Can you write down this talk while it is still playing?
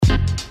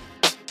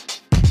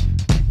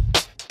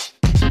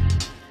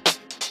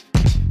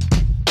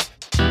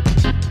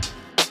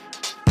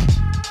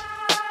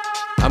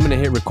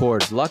gonna hit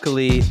record.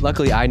 Luckily,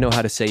 I know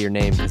how to say your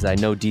name because I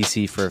know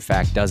DC for a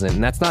fact doesn't,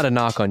 and that's not a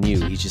knock on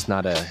you. He's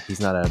not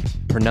a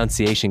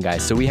pronunciation guy.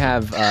 So we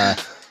have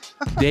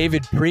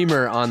David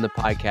Priemer on the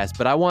podcast,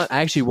 but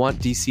I actually want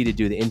DC to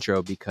do the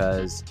intro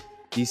because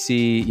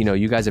DC,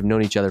 you guys have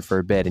known each other for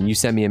a bit, and you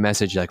sent me a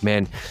message like,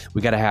 man,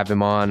 we got to have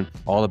him on,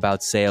 all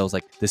about sales,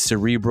 like the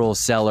cerebral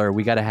seller.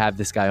 We got to have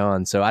this guy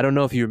on. So I don't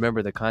know if you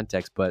remember the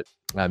context, but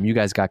you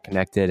guys got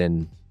connected,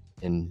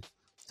 and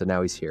so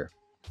now he's here.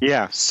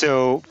 Yeah.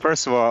 So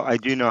first of all, I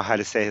do know how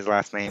to say his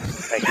last name.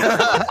 Thank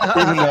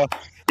you.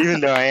 even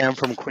though I am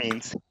from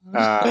Queens,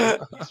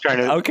 he's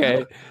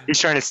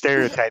trying to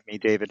stereotype me,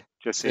 David.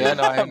 Just so yeah,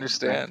 no, I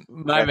understand.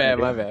 My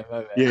bad.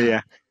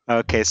 Yeah.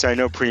 Okay, so I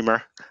know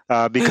Priemer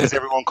because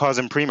everyone calls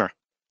him Priemer.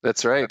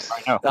 That's right.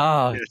 I know.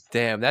 Oh,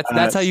 damn.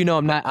 That's how you know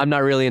I'm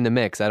not really in the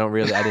mix. I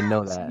didn't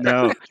know that.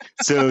 No.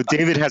 So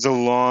David has a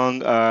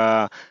long,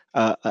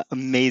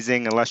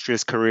 amazing,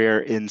 illustrious career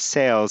in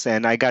sales,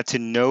 and I got to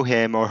know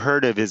him or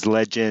heard of his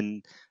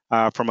legend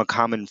from a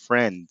common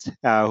friend,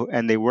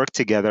 and they worked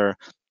together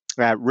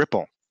at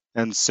Ripple.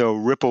 And so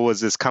Ripple was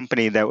this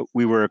company that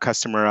we were a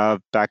customer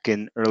of back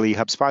in early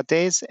HubSpot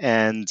days,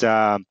 and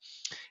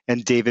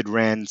David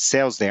ran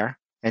sales there.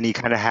 And he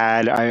kind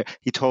of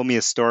he told me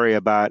a story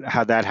about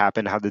how that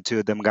happened, how the two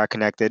of them got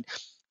connected.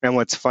 And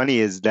what's funny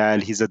is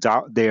that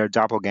they are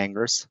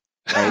doppelgangers,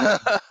 right?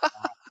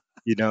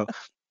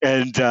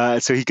 And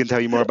so he can tell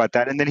you more about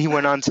that. And then he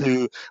went on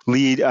to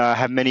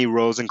have many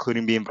roles,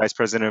 including being vice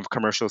president of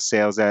commercial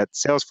sales at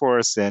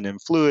Salesforce and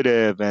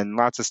Influitive and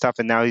lots of stuff.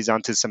 And now he's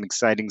on to some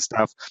exciting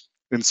stuff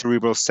in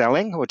cerebral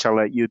selling, which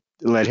I'll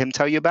let him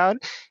tell you about.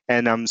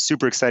 And I'm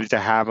super excited to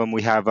have him.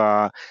 We have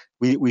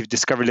we've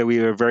discovered that we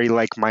are very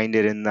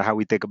like-minded in how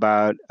we think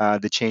about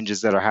the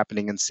changes that are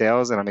happening in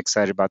sales, and I'm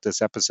excited about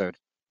this episode.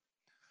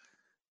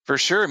 For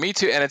sure, me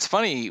too. And it's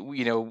funny,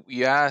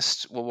 you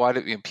asked, well, why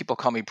do people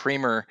call me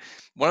Priemer?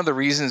 One of the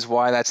reasons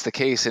why that's the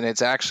case, and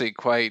it's actually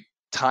quite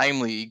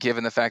timely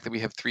given the fact that we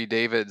have three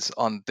Davids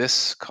on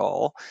this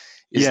call,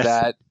 is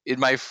that in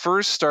my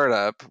first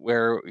startup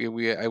where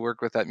I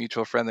worked with that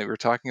mutual friend that we were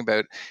talking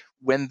about,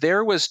 when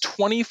there was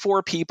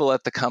 24 people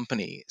at the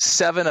company,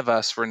 7 of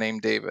us were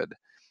named David.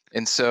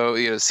 And so,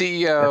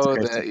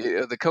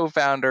 CEO, the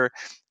co-founder,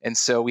 and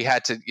so we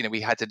had to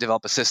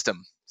develop a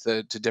system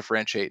to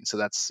differentiate, and so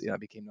that's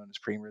became known as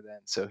Priemer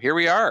then. So here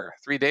we are,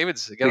 3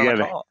 Davids together on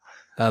the call.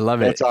 I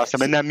love it. That's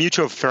awesome. And that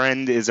mutual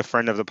friend is a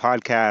friend of the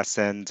podcast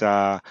and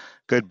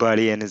good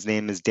buddy, and his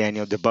name is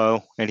Daniel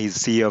Debow, and he's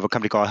CEO of a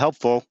company called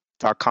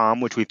Helpful.com,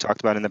 which we've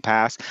talked about in the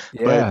past.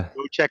 Yeah. But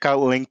go check out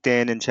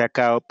LinkedIn and check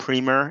out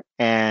Priemer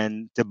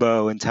and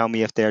Debow and tell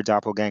me if they're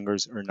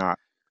doppelgangers or not.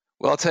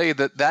 Well, I'll tell you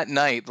that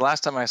night, the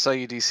last time I saw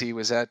you, DC,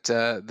 was at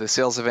the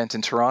sales event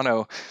in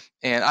Toronto.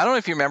 And I don't know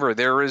if you remember,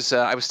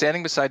 I was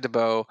standing beside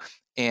Debow,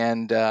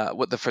 and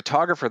what the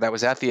photographer that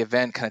was at the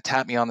event kind of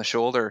tapped me on the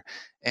shoulder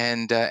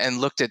and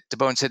looked at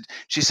Debow and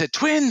she said,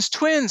 twins.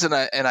 And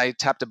I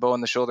tapped Debow on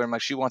the shoulder. I'm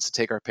like, she wants to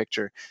take our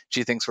picture.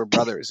 She thinks we're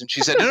brothers. And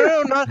she said,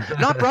 no,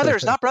 not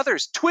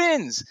brothers,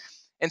 twins.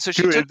 And so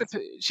she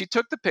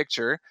took the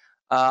picture.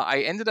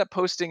 I ended up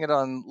posting it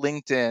on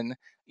LinkedIn.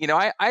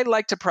 I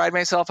like to pride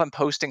myself on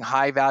posting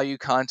high value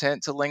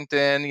content to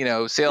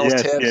LinkedIn, sales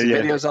tips,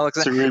 videos, all that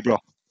stuff.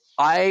 Cerebral.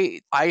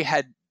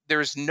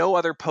 There's no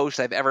other post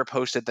I've ever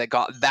posted that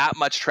got that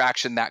much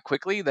traction that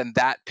quickly than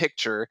that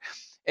picture.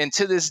 And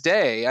to this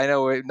day, I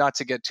know not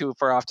to get too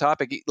far off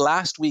topic,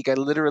 last week I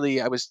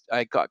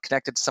got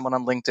connected to someone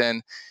on LinkedIn,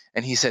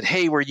 and he said,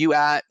 hey, were you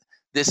at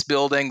this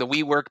building, the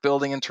WeWork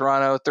building in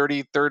Toronto,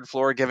 33rd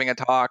floor, giving a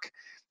talk?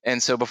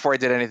 And so before I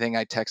did anything,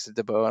 I texted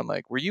Debow. I'm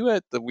like, were you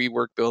at the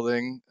WeWork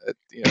building?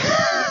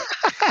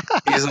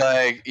 He's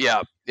like,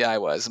 yeah, I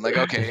was. I'm like,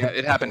 okay,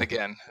 it happened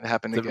again. Oh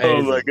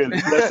my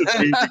goodness, that's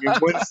amazing. In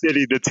one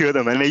city, the two of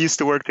them, and they used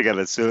to work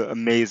together. So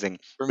amazing.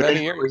 For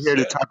many years. We're here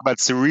to talk about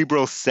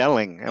cerebral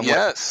selling. And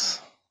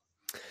yes.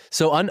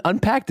 So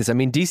unpack this. I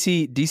mean,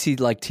 DC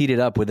like teed it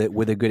up with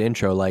a good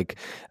intro. Like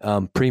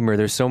Priemer,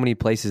 there's so many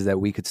places that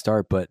we could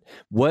start. But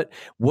what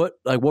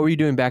were you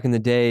doing back in the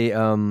day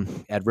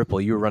at Ripple?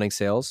 You were running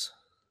sales.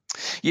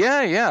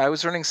 Yeah, I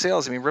was running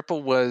sales. I mean,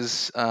 Ripple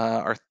was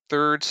our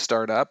third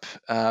startup,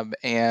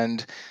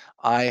 and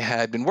I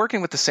had been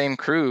working with the same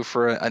crew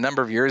for a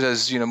number of years.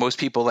 As most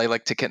people, they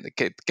like to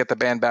get the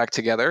band back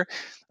together.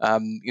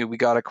 We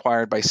got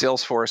acquired by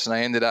Salesforce, and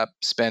I ended up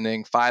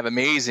spending 5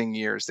 amazing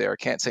years there. I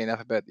can't say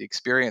enough about the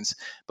experience.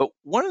 But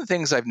one of the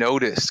things I've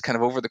noticed, kind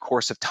of over the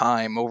course of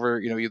time,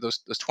 over those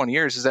 20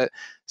 years, is that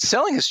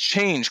selling has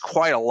changed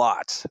quite a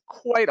lot.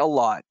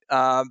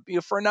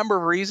 For a number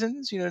of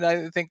reasons. And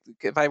I think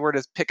if I were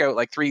to pick out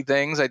like 3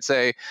 things, I'd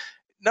say,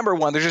 number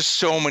one, there's just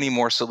so many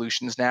more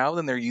solutions now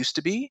than there used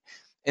to be,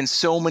 and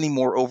so many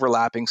more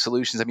overlapping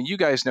solutions. I mean, you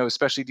guys know,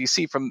 especially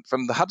DC from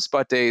the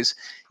HubSpot days,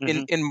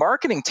 in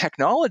marketing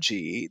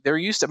technology, I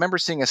remember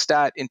seeing a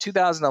stat in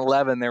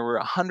 2011, there were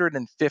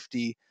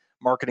 150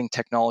 marketing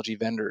technology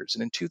vendors.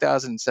 And in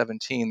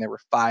 2017, there were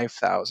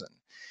 5,000.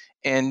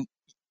 And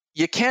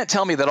you can't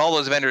tell me that all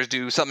those vendors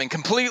do something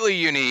completely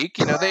unique.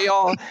 They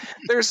all,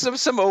 there's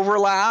some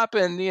overlap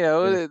and,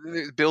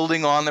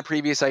 building on the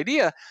previous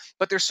idea,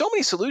 but there's so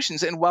many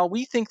solutions. And while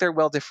we think they're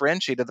well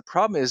differentiated, the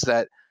problem is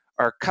that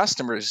our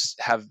customers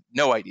have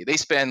no idea. They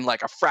spend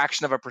like a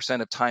fraction of a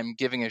percent of time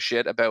giving a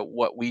shit about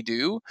what we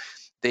do.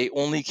 They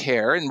only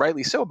care, and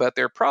rightly so, about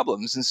their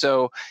problems. And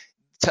so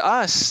to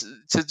us,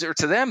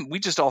 to them, we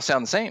just all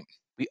sound the same.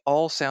 We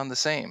all sound the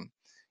same.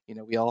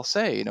 We all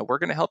say, we're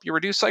going to help you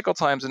reduce cycle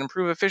times and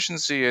improve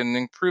efficiency and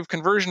improve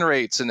conversion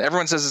rates. And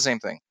everyone says the same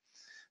thing.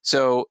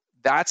 So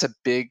that's a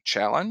big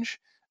challenge.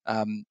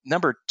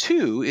 Number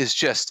two is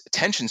just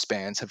attention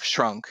spans have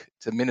shrunk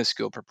to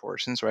minuscule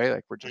proportions, right?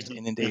 Like we're just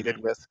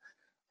inundated with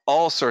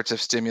all sorts of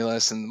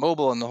stimulus and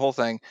mobile and the whole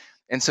thing.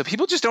 And so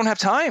people just don't have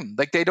time.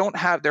 Like they don't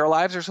have, their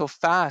lives are so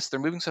fast, they're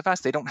moving so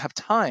fast, they don't have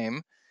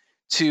time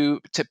to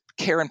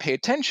care and pay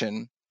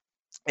attention.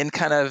 And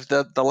kind of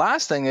the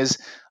last thing is,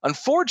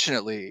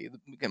 unfortunately,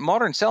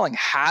 modern selling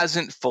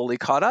hasn't fully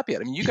caught up yet.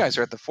 I mean, you guys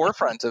are at the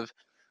forefront of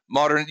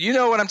modern. You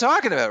know what I'm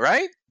talking about,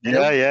 right?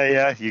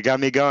 Yeah. You got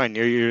me going.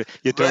 You're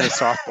throwing a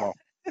softball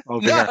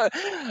over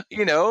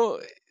here.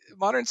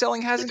 Modern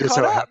selling hasn't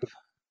caught up.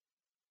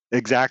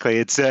 Exactly.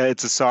 It's a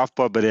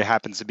softball, but it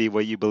happens to be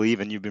what you believe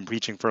and you've been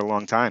preaching for a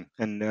long time,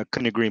 and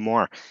couldn't agree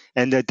more.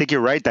 And I think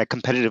you're right. That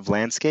competitive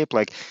landscape,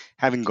 like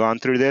having gone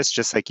through this,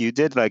 just like you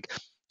did, like.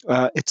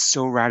 It's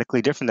so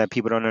radically different that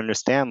people don't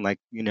understand. Like,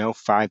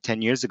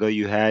 5-10 years ago,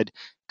 you had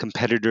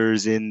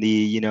competitors in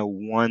the,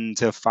 1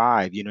 to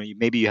 5.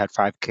 Maybe you had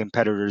 5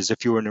 competitors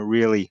if you were in a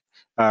really,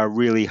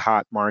 really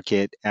hot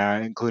market,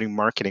 including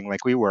marketing,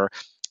 like we were.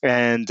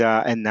 And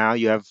now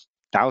you have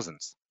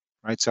thousands,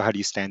 right? So how do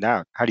you stand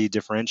out? How do you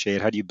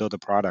differentiate? How do you build a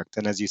product?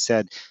 And as you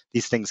said,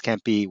 these things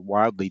can't be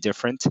wildly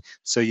different.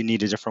 So you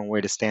need a different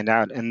way to stand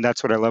out. And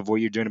that's what I love what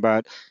you're doing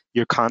about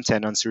your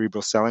content on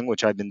Cerebral Selling,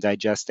 which I've been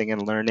digesting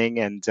and learning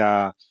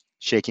and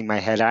shaking my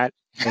head at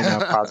in a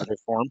positive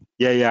form.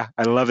 Yeah,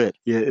 I love it.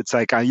 It's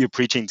like you're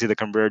preaching to the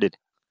converted.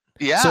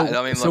 Yeah,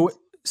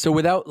 So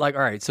without all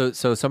right, so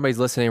somebody's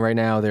listening right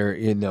now. They're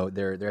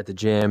they're at the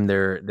gym.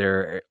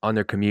 They're on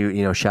their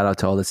commute. Shout out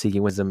to all the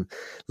Seeking Wisdom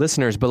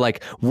listeners. But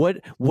like,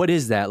 what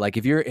is that? Like,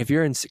 if you're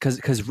in,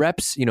 because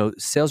reps,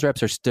 sales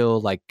reps are still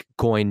like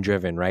coin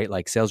driven, right?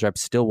 Like sales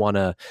reps still want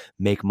to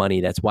make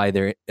money. That's why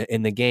they're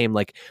in the game.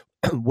 Like,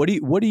 what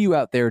do you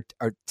out there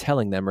are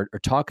telling them or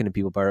talking to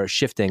people about, or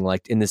shifting,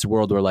 like in this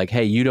world where like,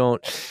 hey, you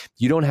don't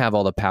have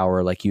all the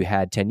power like you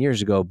had 10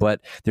 years ago, but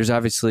there's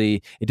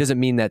obviously, it doesn't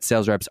mean that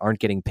sales reps aren't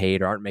getting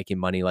paid or aren't making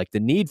money. Like the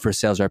need for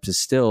sales reps is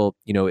still,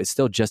 it's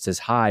still just as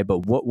high,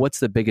 but what's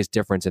the biggest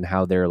difference in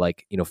how they're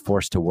like,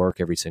 forced to work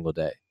every single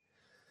day?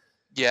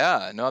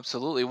 Yeah, no,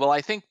 absolutely. Well,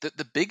 I think that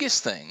the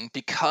biggest thing,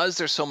 because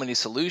there's so many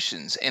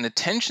solutions and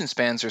attention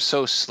spans are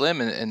so slim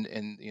and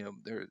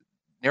there are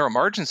narrow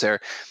margins there,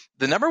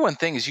 the number one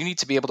thing is you need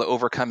to be able to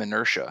overcome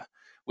inertia,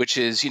 which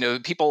is,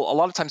 a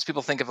lot of times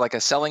people think of like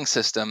a selling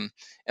system,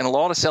 and a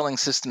lot of selling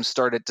systems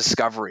start at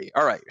discovery.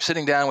 All right, you're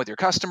sitting down with your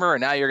customer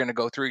and now you're going to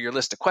go through your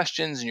list of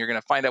questions and you're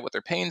going to find out what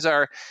their pains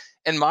are.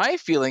 And my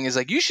feeling is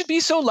like, you should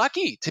be so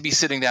lucky to be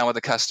sitting down with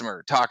a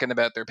customer talking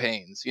about their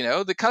pains.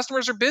 The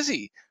customers are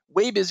busy,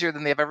 way busier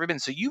than they've ever been.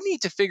 So you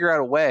need to figure out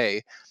a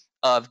way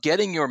of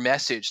getting your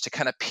message to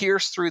kind of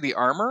pierce through the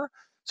armor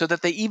so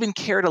that they even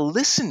care to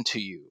listen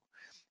to you.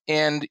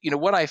 And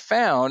what I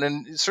found,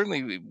 and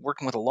certainly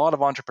working with a lot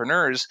of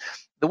entrepreneurs,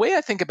 the way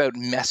I think about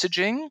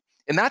messaging,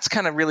 and that's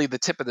kind of really the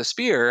tip of the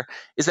spear,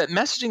 is that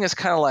messaging is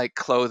kind of like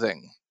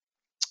clothing.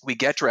 We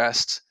get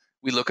dressed,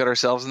 we look at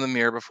ourselves in the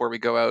mirror before we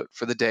go out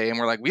for the day, and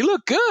we're like, we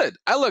look good.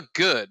 I look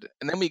good.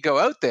 And then we go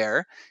out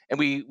there, and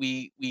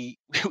we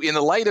in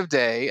the light of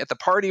day at the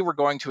party we're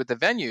going to at the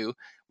venue,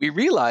 we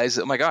realize,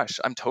 oh my gosh,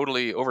 I'm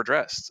totally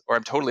overdressed or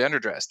I'm totally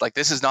underdressed. Like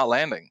this is not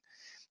landing.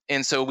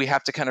 And so we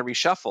have to kind of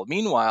reshuffle.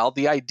 Meanwhile,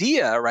 the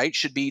idea, right,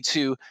 should be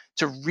to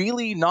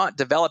really not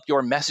develop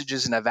your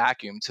messages in a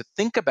vacuum, to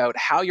think about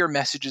how your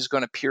message is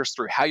going to pierce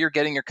through, how you're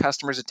getting your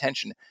customers'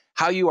 attention,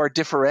 how you are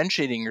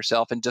differentiating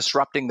yourself and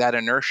disrupting that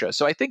inertia.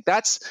 So I think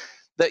that's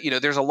that,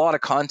 there's a lot of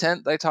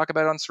content that I talk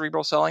about on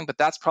Cerebral Selling, but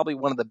that's probably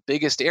one of the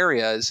biggest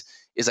areas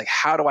is like,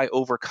 how do I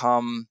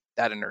overcome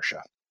that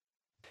inertia?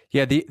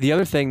 Yeah, the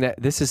other thing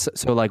that this is,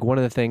 so like one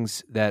of the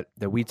things that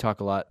we talk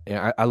a lot,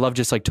 I love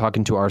just like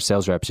talking to our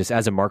sales reps, just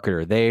as a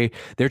marketer,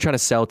 they're trying to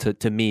sell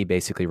to me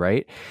basically,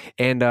 right?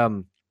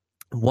 And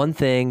one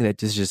thing that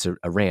this is just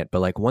a rant,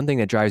 but like one thing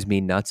that drives me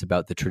nuts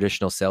about the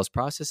traditional sales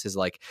process is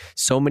like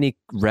so many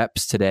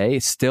reps today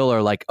still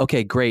are like,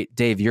 okay, great,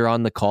 Dave, you're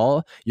on the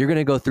call. You're going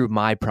to go through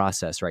my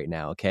process right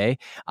now. Okay.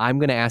 I'm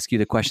going to ask you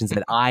the questions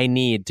that I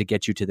need to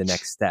get you to the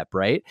next step.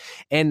 Right.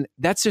 And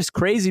that's just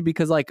crazy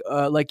because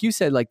like you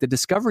said, like the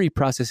discovery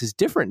process is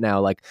different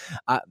now. Like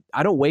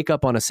I don't wake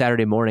up on a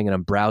Saturday morning and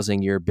I'm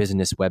browsing your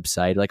business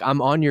website. Like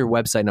I'm on your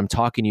website and I'm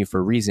talking to you for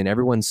a reason.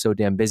 Everyone's so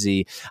damn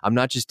busy. I'm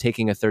not just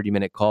taking a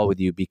 30-minute call with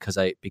you because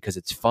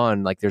it's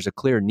fun. Like there's a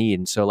clear need.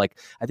 And so like,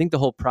 I think the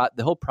whole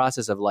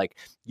process of like,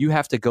 you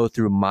have to go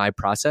through my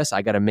process.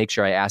 I got to make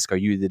sure I ask, are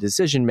you the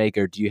decision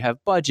maker? Do you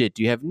have budget?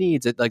 Do you have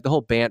needs? Like the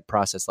whole BANT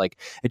process, like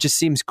it just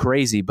seems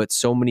crazy, but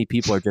so many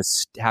people are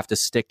just have to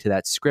stick to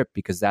that script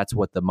because that's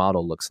what the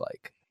model looks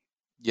like.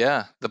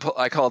 Yeah,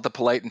 I call it the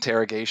polite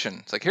interrogation.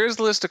 It's like, here's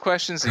the list of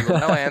questions that you will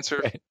now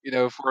answer,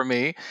 Right. for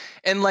me,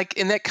 and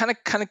that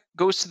kind of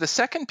goes to the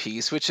second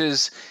piece, which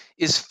is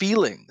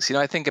feelings.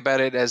 I think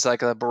about it as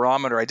like a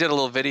barometer. I did a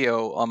little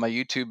video on my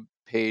YouTube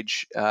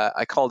page.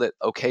 I called it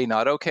 "Okay,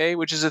 Not Okay,"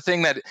 which is a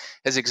thing that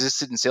has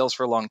existed in sales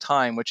for a long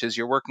time. Which is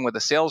you're working with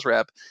a sales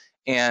rep,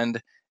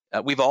 and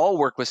we've all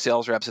worked with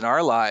sales reps in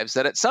our lives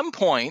that at some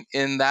point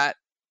in that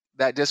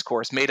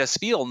discourse made us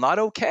feel not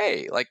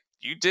okay. Like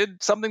you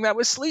did something that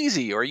was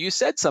sleazy, or you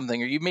said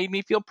something, or you made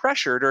me feel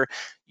pressured, or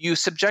you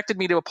subjected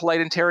me to a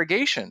polite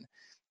interrogation.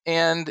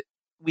 And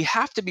we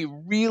have to be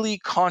really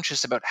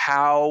conscious about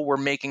how we're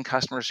making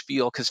customers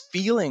feel, because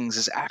feelings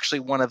is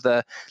actually one of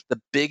the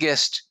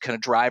biggest kind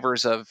of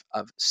drivers of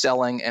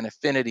selling and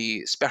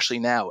affinity, especially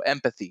now,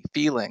 empathy,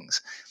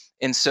 feelings.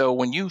 And so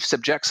when you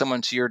subject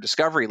someone to your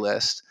discovery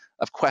list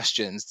of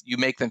questions, you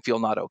make them feel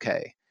not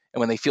okay.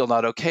 And when they feel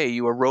not okay,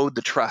 you erode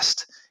the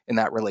trust in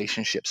that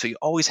relationship. So you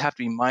always have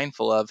to be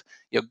mindful of,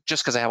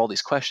 just because I have all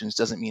these questions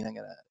doesn't mean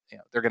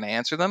they're going to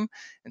answer them.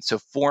 And so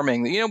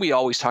forming, we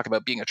always talk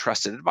about being a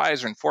trusted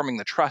advisor, and forming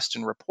the trust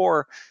and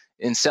rapport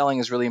in selling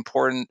is really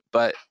important,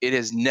 but it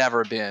has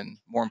never been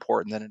more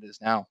important than it is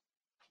now.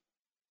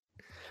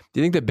 Do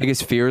you think the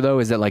biggest fear though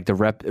is that like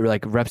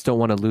reps don't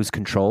want to lose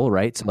control,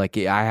 right? So like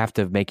I have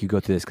to make you go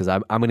through this because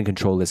I'm going to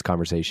control this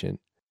conversation.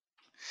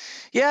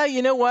 Yeah,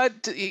 you know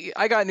what?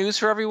 I got news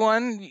for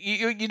everyone.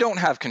 You don't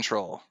have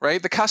control,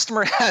 right? The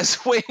customer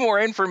has way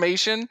more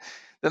information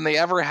than they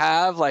ever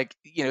have. Like,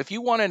 if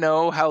you want to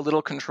know how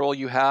little control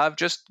you have,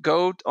 just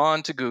go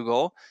on to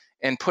Google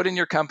and put in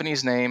your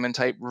company's name and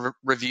type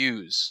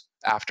reviews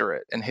after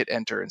it and hit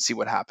enter and see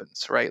what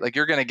happens, right? Like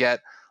you're going to get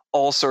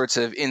all sorts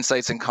of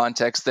insights and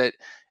context that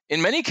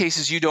in many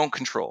cases you don't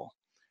control,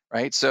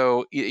 right?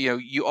 So,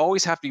 you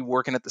always have to be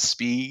working at the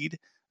speed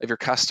of your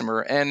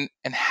customer and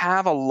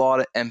have a lot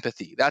of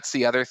empathy. That's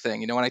the other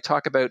thing. When I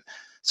talk about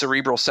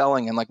cerebral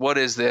selling and like what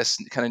is this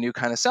kind of new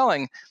kind of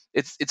selling,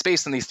 it's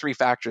based on these three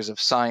factors of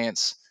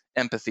science,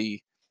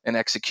 empathy, and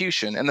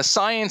execution. And the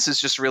science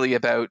is just really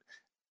about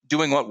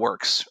doing what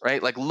works,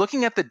 right? Like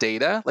looking at the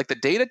data. Like the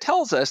data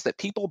tells us that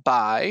people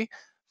buy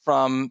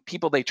from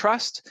people they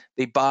trust.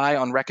 They buy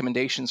on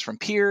recommendations from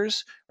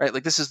peers, right?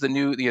 Like this is the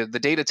new, the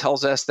data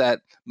tells us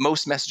that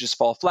most messages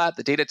fall flat.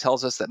 The data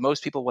tells us that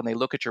most people, when they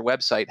look at your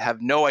website, have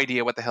no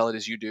idea what the hell it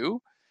is you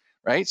do,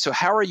 right? So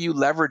how are you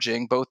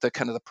leveraging both the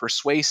kind of the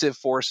persuasive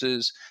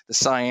forces, the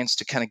science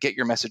to kind of get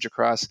your message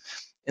across?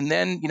 And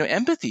then,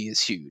 empathy is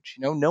huge.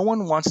 No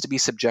one wants to be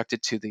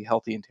subjected to the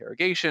healthy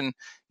interrogation,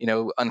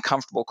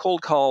 uncomfortable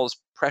cold calls,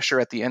 pressure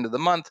at the end of the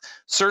month.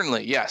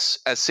 Certainly, yes,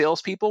 as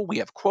salespeople, we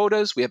have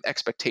quotas, we have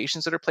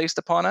expectations that are placed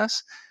upon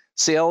us.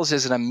 Sales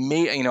is an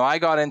amazing, I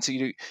got into,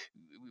 we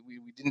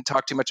didn't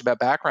talk too much about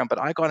background, but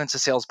I got into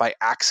sales by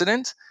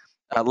accident.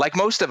 Like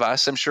most of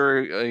us, I'm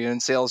sure in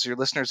sales, your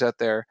listeners out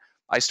there,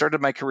 I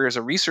started my career as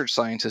a research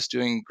scientist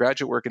doing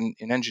graduate work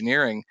in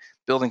engineering,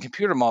 building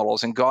computer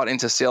models, and got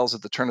into sales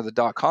at the turn of the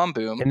dot-com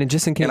boom. And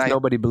just in case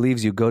nobody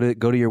believes you, go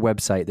to your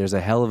website. There's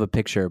a hell of a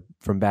picture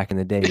from back in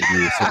the day of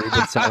you.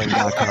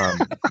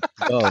 cerebralselling.com.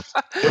 Go.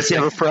 Does he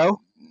have a fro?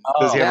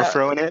 Does he have a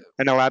fro in it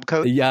and a lab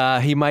coat?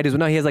 Yeah, he might as well.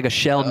 No, he has like a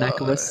shell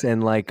necklace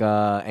and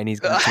and he's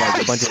got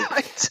like a bunch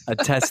of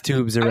test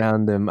tubes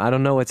around him. I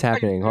don't know what's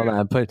happening. Hold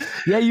on, but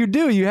yeah, you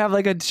do. You have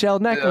like a shell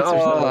necklace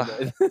or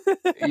something.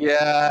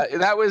 Yeah,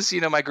 that was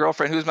my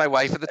girlfriend, who was my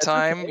wife at the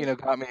time.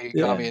 Got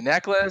me a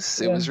necklace.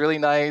 It was really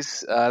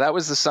nice. That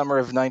was the summer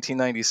of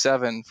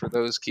 1997. For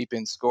those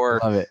keeping score,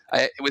 love it.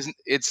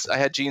 I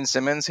had Gene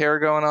Simmons hair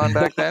going on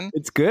back then.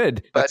 It's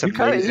good. But that's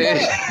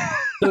amazing.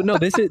 So no,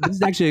 this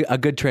is actually a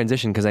good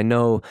transition because I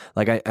know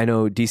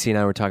DC and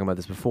I were talking about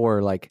this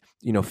before. Like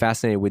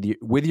fascinated with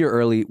the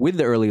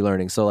early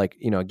learning. So like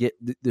get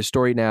the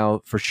story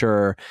now for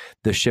sure.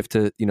 The shift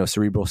to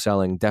cerebral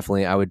selling,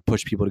 definitely. I would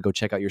push people to go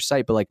check out your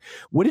site. But like,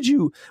 what did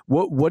you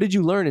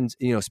learn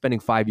in spending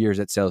 5 years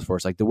at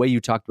Salesforce? Like the way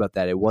you talked about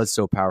that, it was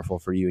so powerful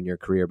for you in your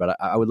career. But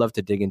I would love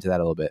to dig into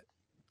that a little bit.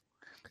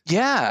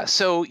 Yeah.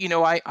 So,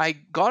 I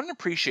got an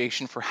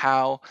appreciation for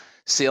how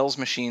sales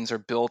machines are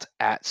built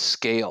at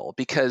scale,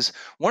 because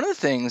one of the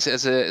things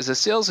as a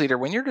sales leader,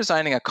 when you're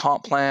designing a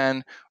comp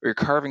plan or you're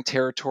carving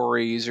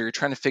territories or you're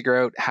trying to figure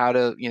out how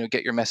to,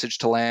 get your message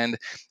to land,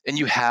 and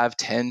you have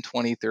 10,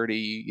 20,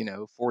 30,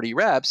 40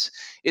 reps,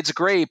 it's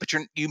great, but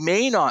you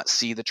may not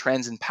see the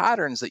trends and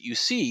patterns that you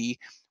see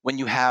when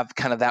you have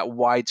kind of that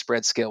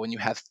widespread scale, when you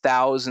have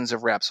thousands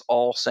of reps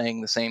all saying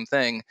the same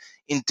thing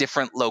in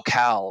different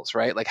locales,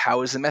 right? Like,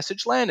 how is the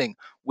message landing?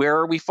 Where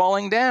are we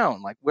falling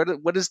down? Like,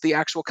 what does the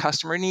actual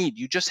customer need?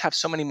 You just have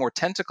so many more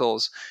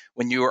tentacles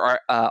when you are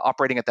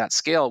operating at that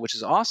scale, which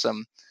is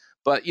awesome.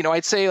 But,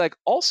 I'd say like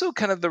also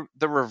kind of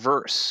the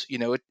reverse,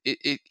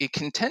 it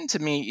can tend to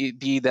me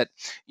be that,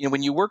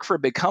 when you work for a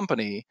big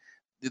company,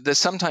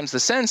 sometimes the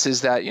sense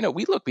is that,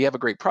 we have a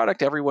great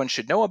product. Everyone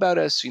should know about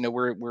us.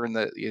 We're in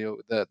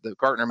the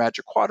Gartner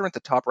Magic Quadrant, the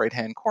top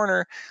right-hand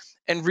corner.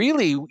 And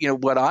really,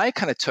 what I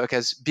kind of took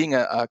as being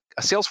a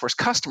Salesforce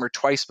customer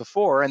twice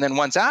before, and then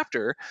once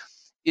after,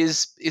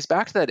 is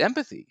back to that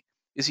empathy.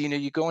 Is,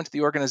 you go into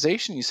the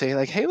organization, you say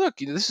like, hey, look,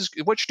 this is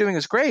what you're doing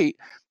is great,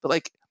 but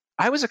like,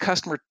 I was a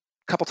customer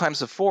a couple times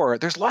before.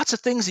 There's lots of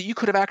things that you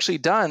could have actually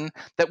done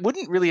that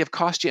wouldn't really have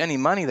cost you any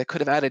money, that could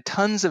have added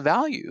tons of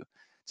value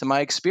to my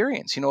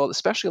experience.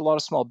 Especially a lot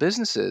of small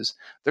businesses,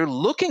 they're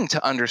looking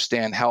to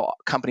understand how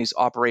companies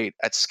operate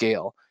at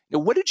scale.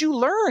 What did you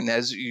learn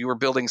as you were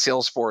building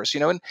Salesforce?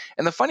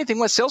 And the funny thing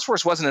was,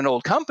 Salesforce wasn't an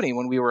old company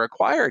when we were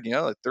acquired,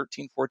 like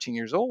 13, 14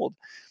 years old.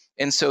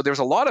 And so there's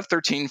a lot of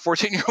 13,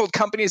 14-year-old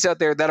companies out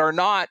there that are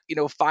not,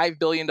 $5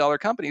 billion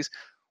companies.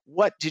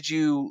 What did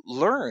you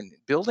learn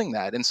building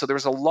that? And so there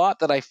was a lot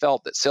that I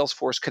felt that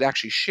Salesforce could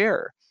actually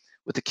share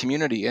with the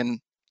community. And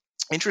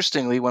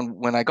interestingly,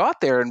 when I got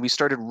there and we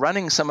started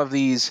running some of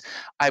these,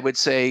 I would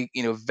say,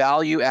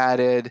 value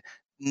added,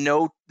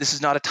 no, this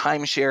is not a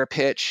timeshare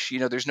pitch.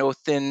 There's no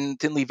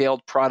thinly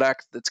veiled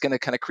product that's going to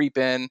kind of creep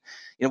in.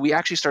 We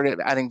actually started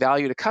adding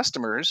value to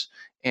customers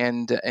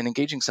and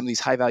engaging some of these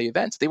high value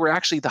events. They were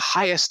actually the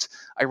highest,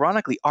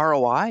 ironically,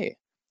 ROI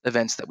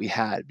events that we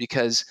had,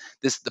 because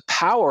the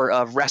power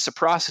of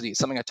reciprocity is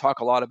something I talk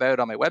a lot about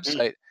on my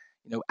website.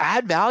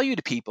 Add value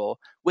to people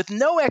with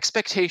no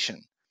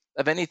expectation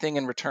of anything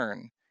in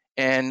return,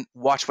 and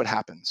watch what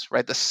happens,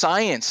 right? The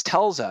science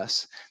tells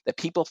us that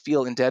people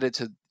feel indebted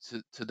to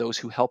those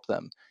who help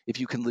them if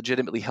you can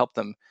legitimately help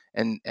them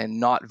and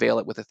not veil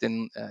it with a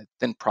thin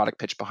product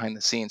pitch behind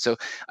the scenes. So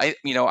I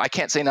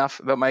can't say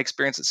enough about my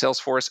experience at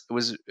Salesforce. It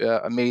was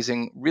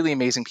amazing, really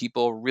amazing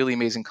people, really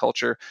amazing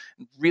culture,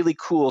 really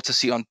cool to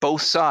see on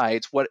both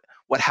sides what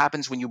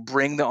happens when you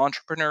bring the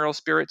entrepreneurial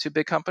spirit to a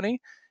big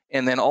company,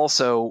 and then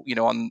also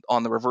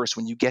on the reverse,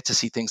 when you get to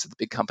see things at the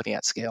big company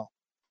at scale.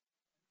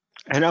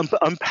 And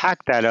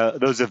unpack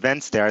that those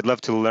events there. I'd love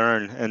to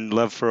learn, and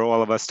love for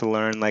all of us to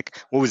learn, like,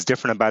 what was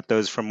different about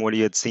those from what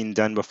you had seen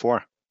done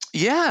before.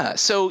 Yeah.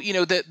 So,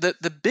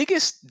 the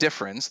biggest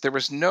difference, there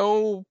was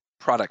no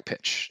product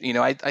pitch.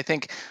 I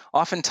think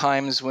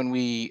oftentimes when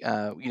we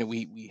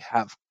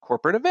have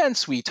corporate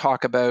events, we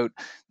talk about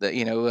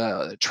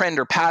the trend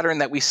or pattern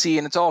that we see,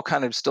 and it's all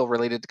kind of still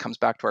related. It comes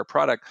back to our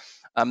product.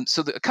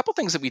 So a couple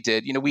things that we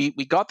did,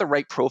 we got the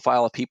right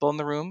profile of people in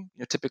the room.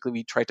 Typically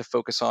we try to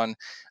focus on,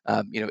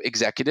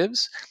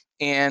 executives,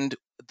 and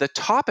the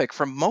topic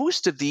for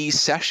most of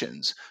these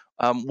sessions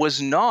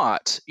was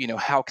not,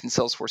 how can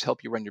Salesforce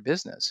help you run your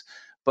business,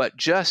 but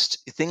just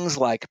things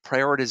like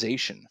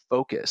prioritization,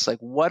 focus, like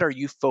what are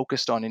you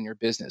focused on in your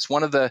business?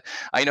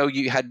 I know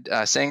you had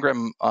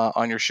Sangram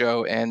on your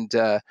show, and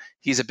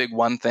he's a big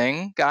One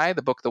Thing guy,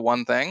 the book, The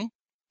One Thing.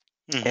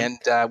 Mm-hmm.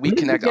 And we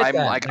connect. I'm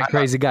like that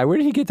crazy guy. Where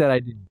did he get that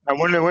idea? I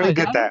wonder where you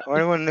get that.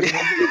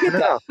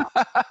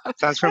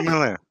 Sounds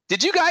familiar.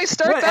 Did you guys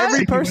start that?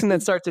 Every person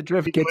that starts a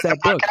drift gets that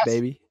book,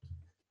 baby.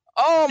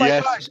 Oh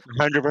my gosh,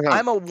 100%.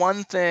 I'm a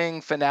One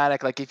Thing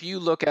fanatic. Like, if you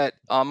look at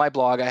on my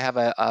blog, I have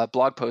a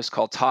blog post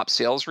called Top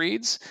Sales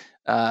Reads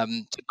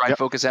to drive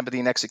focus, empathy,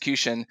 and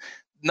execution.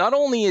 Not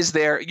only is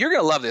there, you're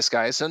going to love this,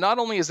 guys. So not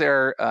only is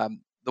there,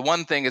 The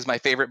One Thing is my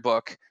favorite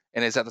book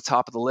and is at the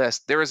top of the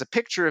list. There is a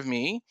picture of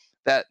me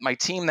that my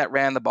team that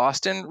ran the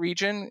Boston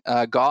region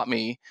got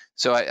me.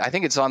 So I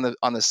think it's on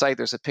the site.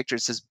 There's a picture.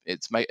 It says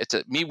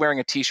me wearing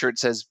a T-shirt. It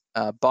says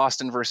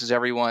Boston versus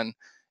everyone,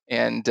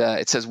 and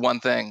it says One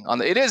Thing on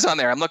the. It is on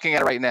there. I'm looking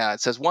at it right now. It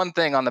says One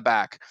Thing on the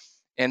back.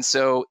 And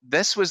so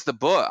this was the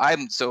book.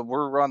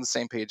 We're on the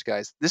same page,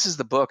 guys. This is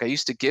the book. I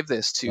used to give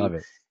this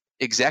to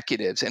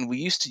executives, and we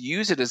used to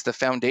use it as the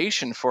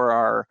foundation for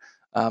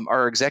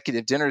our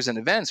executive dinners and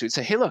events. We'd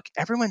say, hey, look,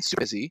 everyone's too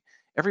busy.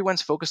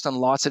 Everyone's focused on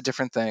lots of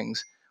different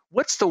things.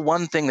 What's the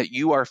one thing that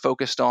you are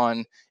focused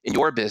on in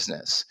your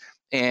business?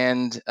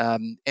 And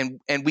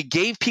we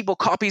gave people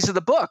copies of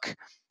the book.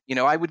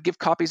 I would give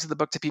copies of the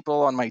book to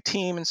people on my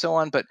team and so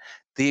on. But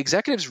the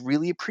executives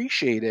really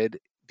appreciated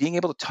being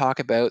able to talk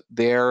about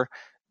their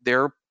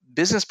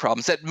business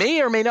problems that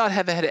may or may not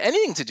have had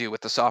anything to do with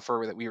the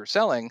software that we were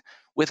selling,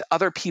 with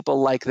other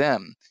people like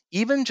them.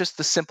 Even just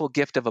the simple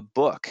gift of a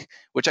book,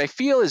 which I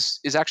feel is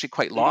actually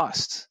quite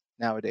lost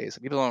nowadays.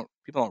 People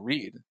don't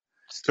read.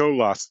 So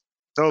lost.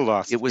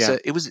 It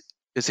was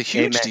it's a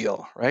huge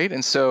deal, right?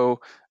 And so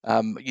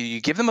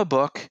you give them a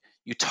book,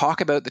 you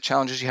talk about the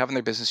challenges you have in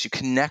their business, you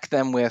connect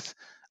them with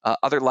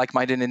other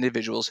like-minded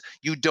individuals.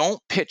 You don't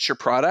pitch your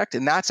product,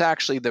 and that's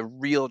actually the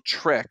real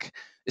trick,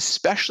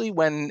 especially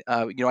when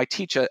I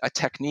teach a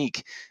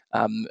technique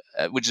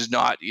which is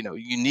not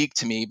unique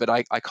to me, but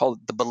I call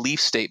it the belief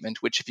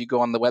statement. Which, if you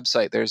go on the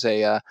website, there's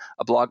a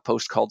blog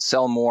post called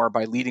 "Sell More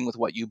by Leading with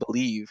What You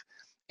Believe,"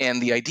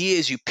 and the idea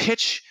is you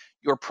pitch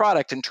your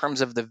product in terms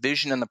of the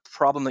vision and the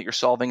problem that you're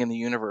solving in the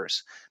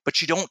universe,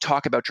 but you don't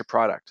talk about your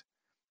product,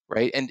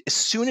 right? And as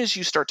soon as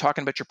you start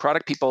talking about your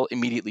product, people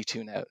immediately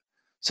tune out.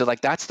 So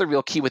like that's the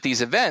real key with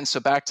these events. So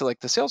back to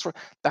like the sales,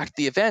 back to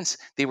the events,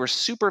 they were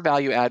super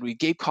value add. We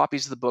gave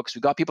copies of the books.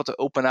 We got people to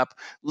open up.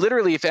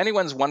 Literally, if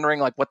anyone's wondering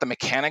like what the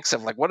mechanics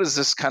of like what does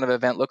this kind of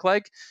event look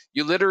like,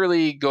 you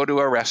literally go to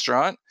a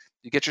restaurant,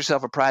 you get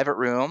yourself a private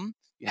room,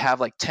 you have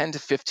like 10 to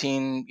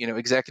 15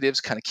 executives,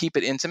 kind of keep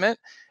it intimate,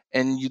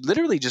 and you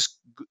literally just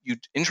you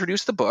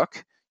introduce the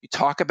book. You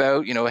talk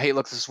about, hey,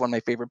 look, this is one of my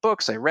favorite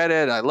books. I read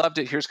it. I loved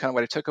it. Here's kind of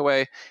what I took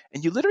away.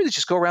 And you literally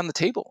just go around the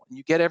table and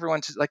you get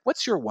everyone to like,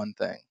 what's your one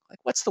thing? Like,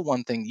 what's the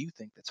one thing you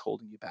think that's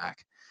holding you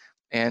back?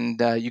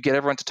 And you get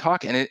everyone to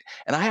talk. And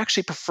I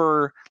actually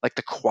prefer like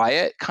the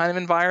quiet kind of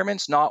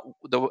environments, not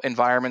the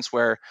environments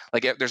where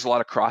like there's a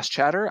lot of cross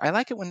chatter. I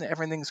like it when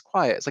everything's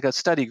quiet. It's like a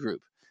study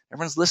group.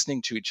 Everyone's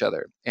listening to each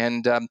other.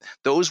 And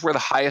those were the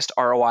highest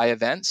ROI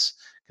events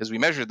because we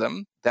measured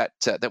them that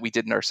we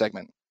did in our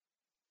segment.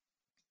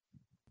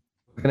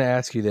 I'm going to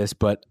ask you this,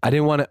 but I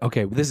didn't want to.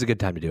 Okay, this is a good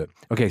time to do it.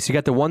 Okay, so you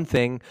got the one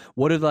thing.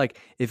 What is like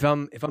if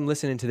I'm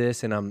listening to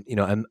this and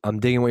I'm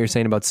digging what you're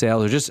saying about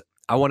sales, or just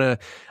I want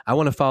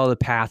to follow the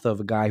path of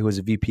a guy who was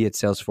a VP at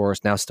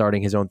Salesforce now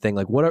starting his own thing.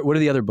 Like what are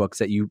the other books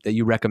that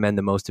you recommend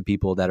the most to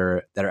people that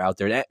are out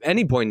there at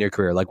any point in your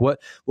career? Like what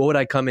would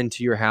I come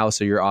into your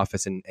house or your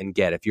office and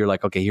get if you're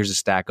like, okay, here's a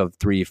stack of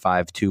 3,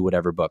 5, 2,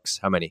 whatever books.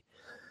 How many?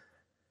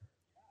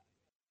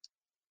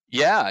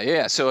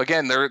 Yeah. So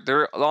again,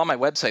 they're on my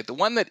website. The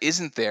one that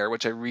isn't there,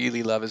 which I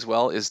really love as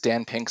well, is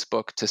Dan Pink's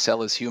book "To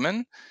Sell Is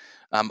Human."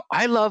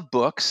 I love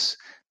books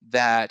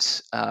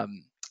that,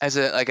 as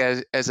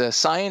a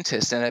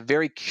scientist and a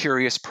very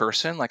curious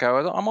person, like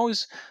I'm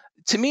always,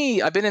 to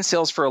me, I've been in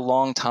sales for a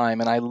long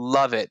time, and I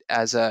love it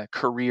as a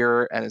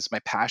career and as my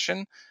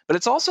passion. But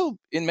it's also,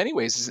 in many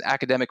ways, is an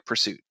academic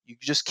pursuit. You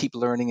just keep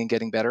learning and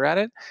getting better at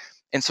it.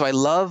 And so I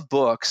love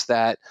books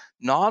that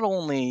not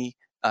only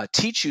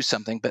teach you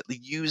something, but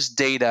use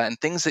data and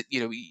things that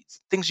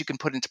things you can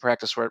put into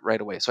practice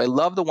right away. So I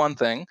love the one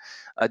thing.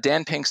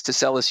 Dan Pink's "To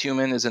Sell Is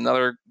Human" is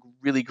another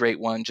really great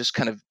one. Just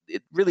kind of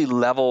it really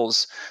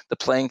levels the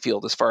playing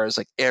field as far as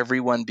like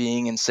everyone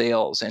being in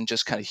sales, and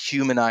just kind of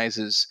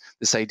humanizes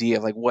this idea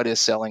of like what is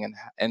selling,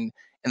 and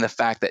the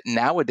fact that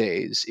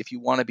nowadays, if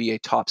you want to be a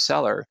top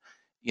seller,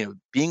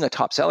 being a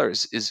top seller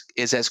is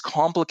as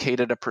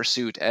complicated a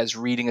pursuit as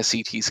reading a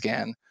CT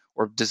scan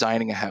or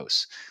designing a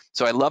house.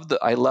 So I love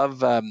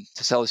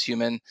 "To Sell Is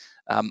Human."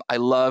 I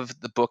love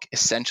the book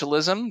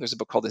Essentialism. There's a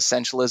book called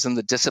Essentialism: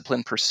 The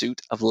Disciplined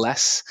Pursuit of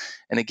Less.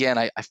 And again,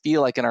 I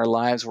feel like in our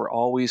lives we're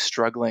always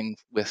struggling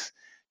with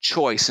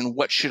choice and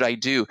what should I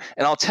do.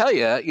 And I'll tell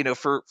you,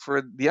 for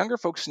the younger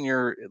folks in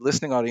your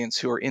listening audience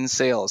who are in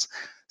sales,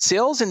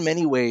 sales in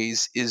many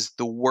ways is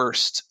the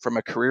worst from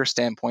a career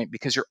standpoint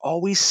because you're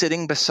always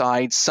sitting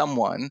beside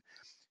someone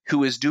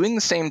who is doing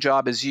the same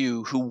job as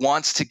you, who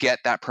wants to get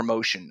that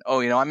promotion. Oh,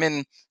 I'm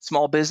in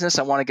small business.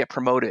 I want to get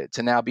promoted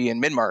to now be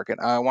in mid-market.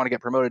 I want to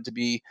get promoted to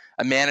be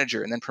a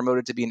manager and then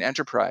promoted to be an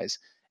enterprise.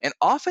 And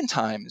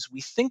oftentimes we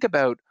think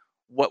about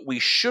what we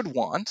should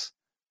want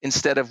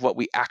instead of what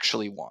we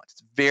actually want.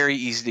 It's very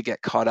easy to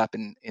get caught up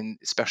in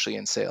especially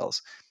in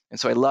sales. And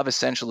so I love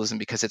Essentialism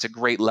because it's a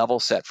great level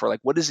set for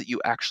like, what is it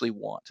you actually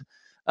want?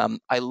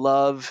 I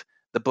love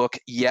the book,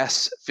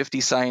 Yes,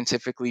 50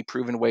 Scientifically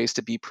Proven Ways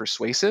to Be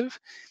Persuasive.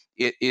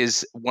 It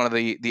is one of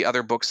the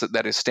other books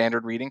that is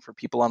standard reading for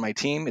people on my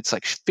team. It's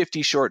like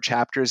 50 short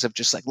chapters of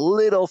just like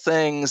little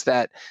things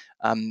that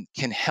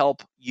can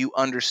help you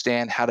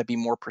understand how to be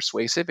more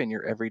persuasive in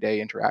your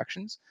everyday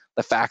interactions.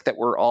 The fact that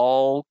we're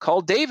all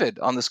called David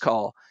on this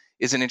call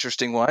is an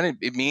interesting one.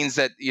 It means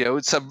that,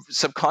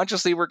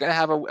 subconsciously we're going to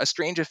have a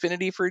strange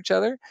affinity for each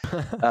other.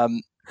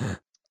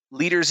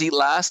 Leaders Eat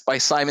Last by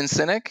Simon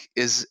Sinek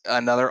is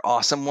another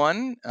awesome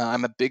one.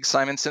 I'm a big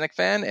Simon Sinek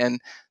fan, and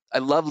I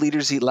love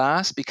Leaders Eat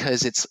Last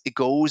because it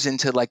goes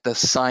into like the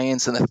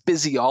science and the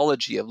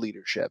physiology of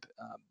leadership,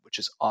 which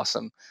is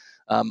awesome.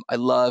 I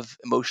love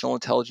Emotional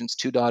Intelligence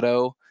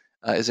 2.0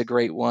 is a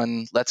great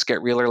one. Let's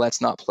Get Realer, Let's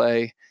Not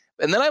Play.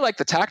 And then I like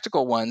the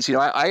tactical ones.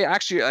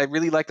 I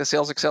really like the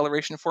Sales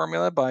Acceleration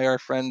Formula by our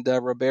friend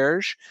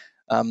Roberge.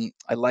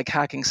 I like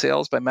Hacking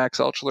Sales by Max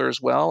Altshuler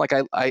as well. Like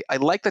I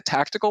like the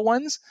tactical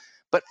ones,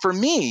 but for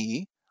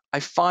me, I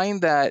find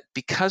that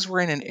because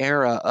we're in an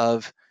era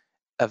of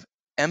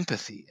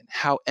empathy and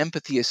how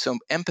empathy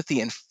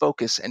and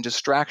focus and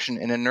distraction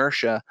and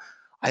inertia,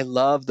 I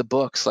love the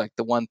books like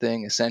The One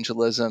Thing,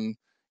 Essentialism,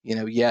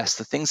 Yes,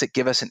 the things that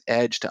give us an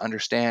edge to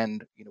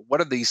understand, what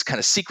are these kind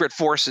of secret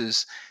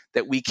forces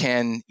that we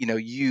can,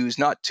 use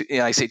not to,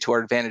 I say to our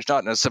advantage,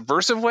 not in a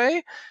subversive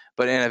way,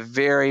 but in a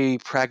very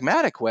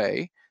pragmatic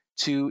way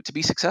to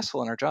be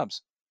successful in our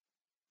jobs.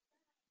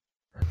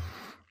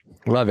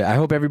 Love it. I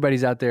hope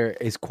everybody's out there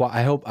is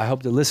I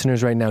hope the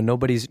listeners right now,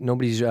 nobody's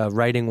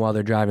writing while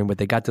they're driving, but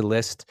they got the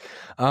list.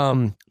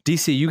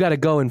 DC, you got to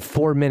go in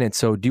 4 minutes.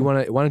 So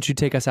why don't you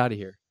take us out of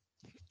here?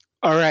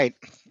 All right.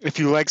 If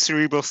you like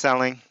cerebral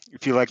selling,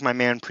 if you like my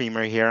man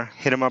Premer here,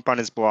 hit him up on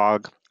his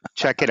blog,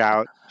 check it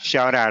out,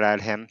 shout out at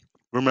him.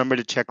 remember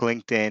to check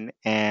LinkedIn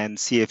and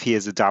see if he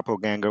is a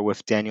doppelganger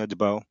with Daniel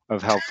DeBow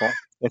of Helpful.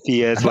 If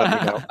he is,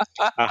 let me know.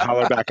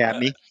 Holler back at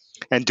me.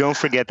 And don't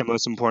forget the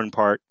most important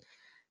part,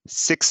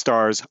 6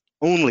 stars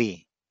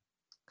only.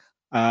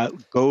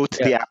 Go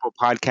to the Apple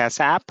Podcast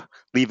app,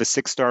 leave a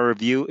 6-star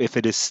review. If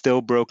it is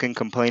still broken,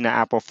 complain to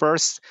Apple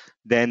first.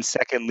 Then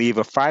second, leave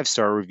a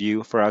 5-star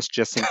review for us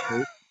just in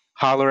case.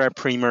 Holler at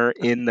Premer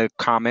in the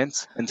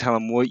comments and tell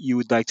him what you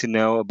would like to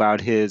know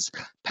about his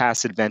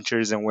past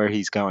adventures and where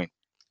he's going.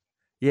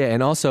 Yeah,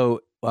 and also,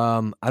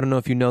 I don't know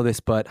if you know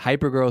this, but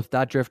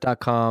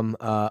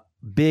hypergrowth.drift.com,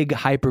 big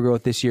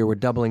hypergrowth this year. We're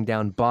doubling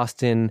down.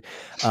 Boston,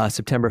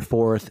 September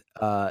 4th,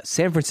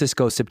 San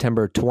Francisco,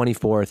 September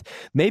 24th.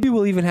 Maybe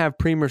we'll even have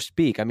Premer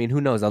speak. I mean, who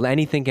knows?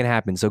 Anything can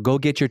happen. So go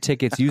get your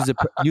tickets. Use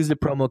the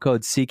promo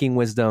code Seeking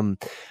Wisdom.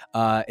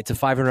 It's a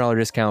 $500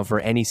 discount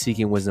for any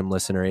Seeking Wisdom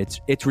listener.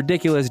 It's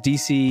ridiculous.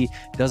 DC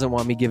doesn't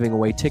want me giving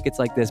away tickets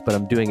like this, but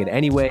I'm doing it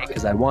anyway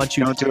because I want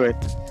you. Don't do it.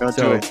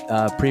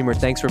 Premer,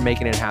 thanks for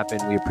making it happen.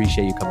 We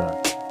appreciate you coming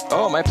on.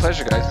 Oh, my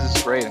pleasure, guys. This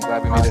is great. I'm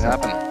glad we made it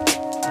happen.